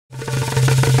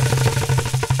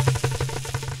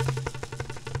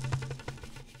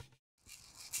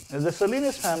The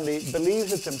Salinas family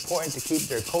believes it's important to keep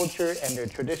their culture and their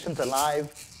traditions alive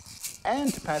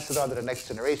and to pass it on to the next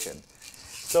generation.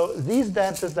 So these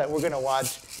dances that we're going to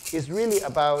watch is really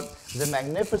about the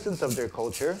magnificence of their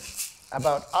culture,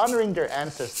 about honoring their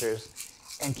ancestors,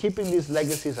 and keeping these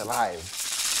legacies alive.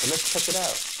 So let's check it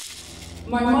out.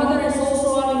 My mother is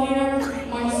also out here,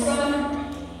 my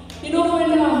son. You know,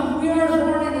 when we are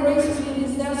born and raised in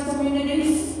these dance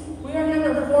communities, we are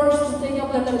never forced to take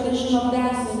up the tradition of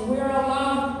dancing. We are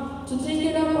allowed to take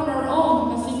it up on our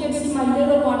own. As you can see, my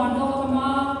little one, he'll come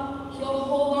out, he'll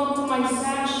hold on to my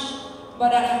sash,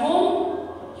 but at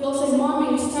home, he'll say,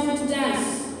 "Mommy, it's time to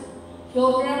dance."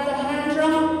 He'll grab the hand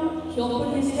drum, he'll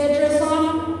put his headdress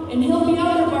on, and he'll be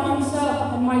out there by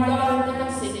himself and my daughter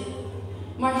dancing.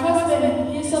 My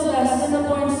husband, he's of the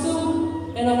Assiniboine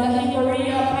Sioux and of the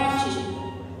Jicarilla Apache.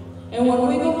 And when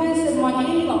we go visit my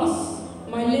in-laws,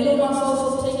 my little ones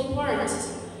also take part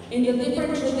in the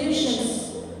different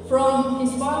traditions from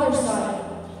his father's side.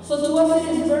 So to us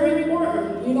it is very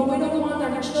important. You know, we don't want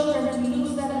our children to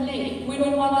lose that link. We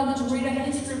don't want them to read a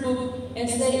history book and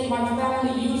say, "My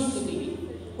family used to be."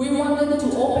 We want them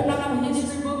to open up a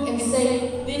history book and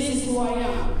say, "This is who I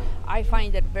am." I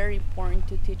find it very important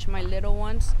to teach my little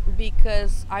ones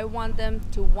because I want them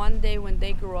to one day when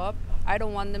they grow up, I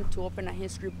don't want them to open a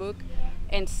history book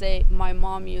and say, "My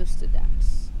mom used to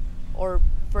dance." Or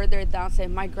further down say,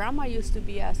 "My grandma used to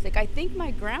be Aztec. I think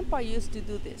my grandpa used to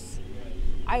do this."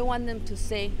 I want them to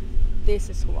say, "This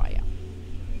is who I am."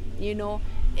 You know,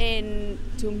 and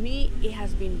to me, it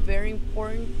has been very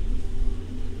important.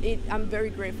 I'm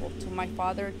very grateful to my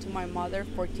father, to my mother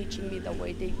for teaching me the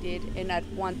way they did. And at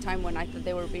one time when I thought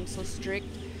they were being so strict,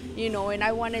 you know, and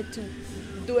I wanted to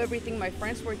do everything my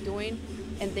friends were doing,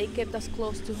 and they kept us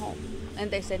close to home.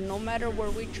 And they said, no matter where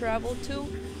we travel to,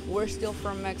 we're still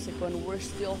from Mexico and we're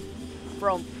still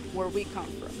from where we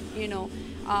come from, you know.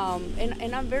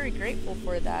 And I'm very grateful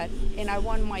for that. And I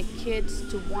want my kids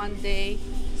to one day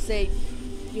say,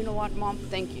 "You know what, Mom,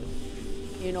 thank you."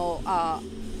 You know,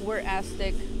 we're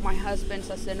Aztec. My husband's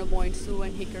Assiniboine Sioux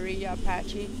and Jicarilla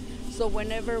Apache. So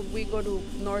whenever we go to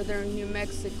northern New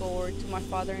Mexico or to my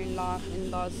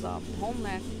father-in-law's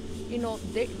homeland, you know,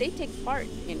 they take part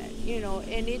in it, you know,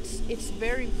 and it's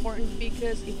very important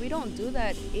because if we don't do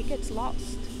that, it gets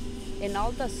lost. And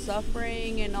all the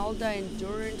suffering and all the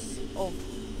endurance of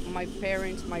my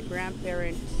parents, my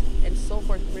grandparents, and so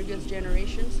forth, previous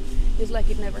generations, is like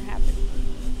it never happened.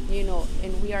 You know,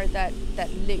 and we are that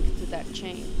link to that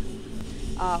chain.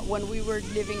 When we were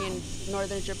living in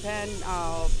northern Japan,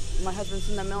 my husband's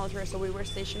in the military, so we were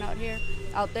stationed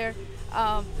out there.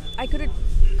 I could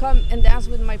come and dance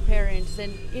with my parents,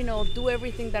 and you know, do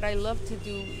everything that I love to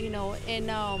do. You know, and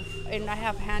I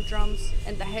have hand drums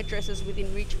and the headdresses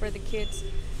within reach for the kids,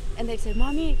 and they'd say,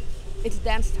 "Mommy, it's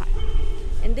dance time,"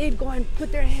 and they'd go and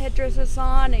put their headdresses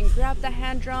on and grab the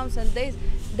hand drums, and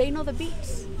they know the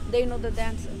beats. They know the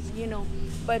dances, you know,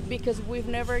 but because we've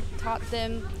never taught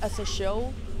them as a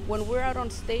show, when we're out on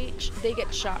stage, they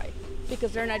get shy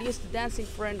because they're not used to dancing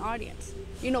for an audience,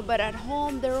 you know, but at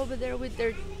home, they're over there with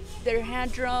their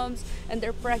hand drums and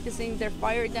they're practicing their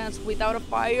fire dance without a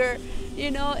fire,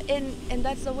 you know, and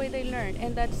that's the way they learn.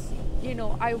 And that's, you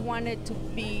know, I want it to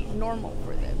be normal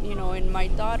for them, you know, and my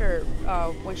daughter,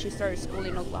 when she started school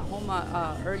in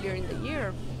Oklahoma earlier in the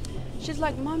year, she's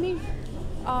like, "Mommy,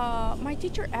 my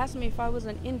teacher asked me if I was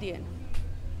an Indian."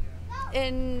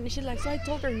 And she's like, so I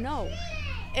told her no.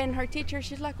 And her teacher,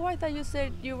 she's like, "Oh, I thought you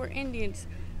said you were Indians."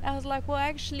 I was like, well,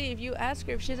 actually, if you ask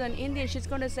her if she's an Indian, she's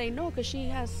going to say no because she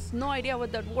has no idea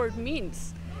what that word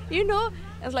means. You know,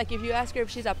 it's like if you ask her if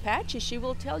she's Apache, she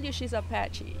will tell you she's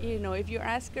Apache. You know, if you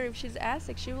ask her if she's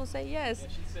Aztec, she will say yes.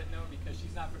 And she said no because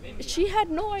she's not from India. She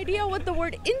had no idea what the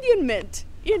word Indian meant,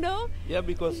 you know? Yeah,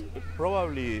 because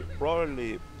probably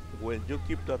when you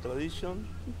keep the tradition,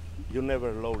 you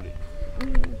never lose it.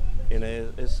 Mm-hmm. And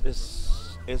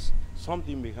it's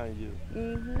something behind you.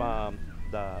 Mm-hmm.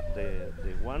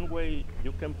 The one way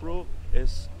you can prove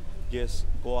is just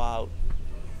go out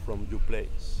from your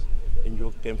place and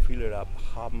you can feel it up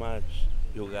how much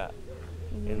you got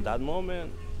in that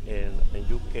moment, and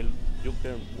you can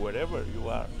wherever you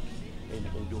are,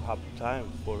 and you have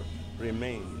time for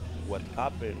remain what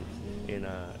happened in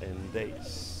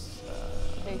days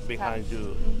behind past.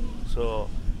 you. So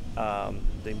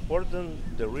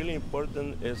the really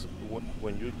important is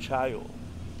when you're child,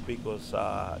 because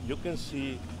you can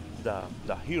see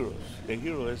the heroes. The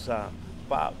hero is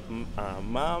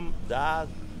mom, dad,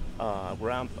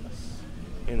 grandpas,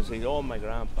 and say, "Oh, my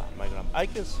grandpa, my grandpa." I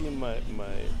can see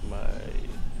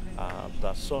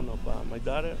the son of my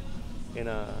daughter, and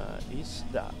he's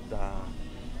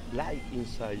light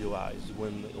inside your eyes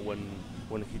when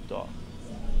he talk.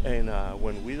 And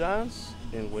when we dance,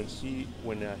 and when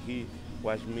he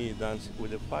watch me dance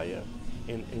with the fire,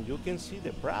 and you can see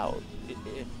the proud.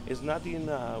 It's nothing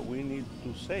we need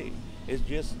to say. It's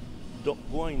just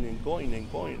going and going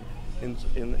and going,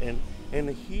 and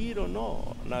he don't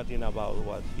know nothing about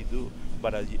what he do,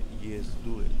 but yes,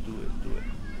 do it.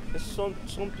 It's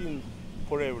something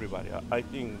for everybody. I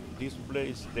think this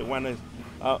place, the one is,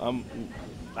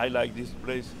 I like this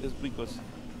place is because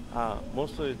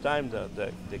most of the time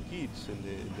the kids and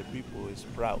the people is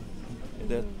proud. And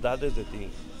that is the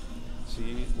thing.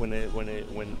 See, when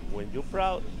you're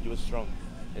proud, you're strong.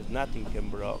 There's nothing can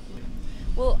break.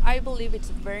 Well, I believe it's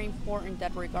very important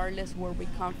that regardless where we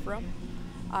come from,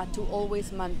 to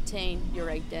always maintain your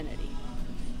identity.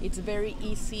 It's very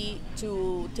easy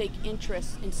to take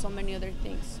interest in so many other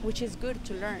things, which is good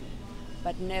to learn,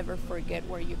 but never forget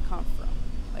where you come from.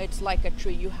 It's like a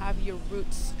tree. You have your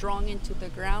roots strong into the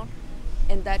ground,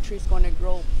 and that tree is going to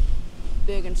grow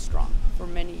big and strong for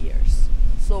many years.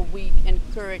 So we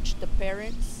encourage the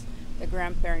parents, the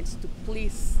grandparents to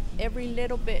please, every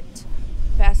little bit,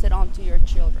 pass it on to your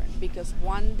children, because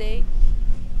one day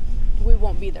we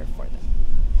won't be there for them.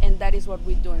 And that is what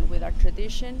we're doing with our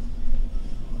tradition.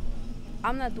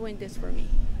 I'm not doing this for me.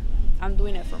 I'm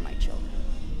doing it for my children,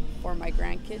 for my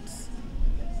grandkids,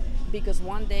 because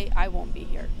one day I won't be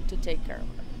here to take care of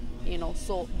her.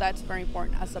 So that's very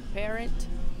important. As a parent,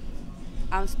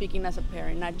 I'm speaking as a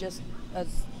parent, not just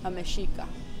as a Mexica.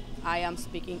 I am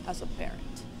speaking as a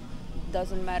parent.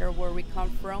 Doesn't matter where we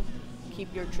come from,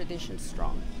 keep your tradition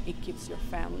strong. It keeps your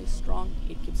family strong.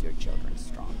 It keeps your children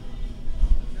strong.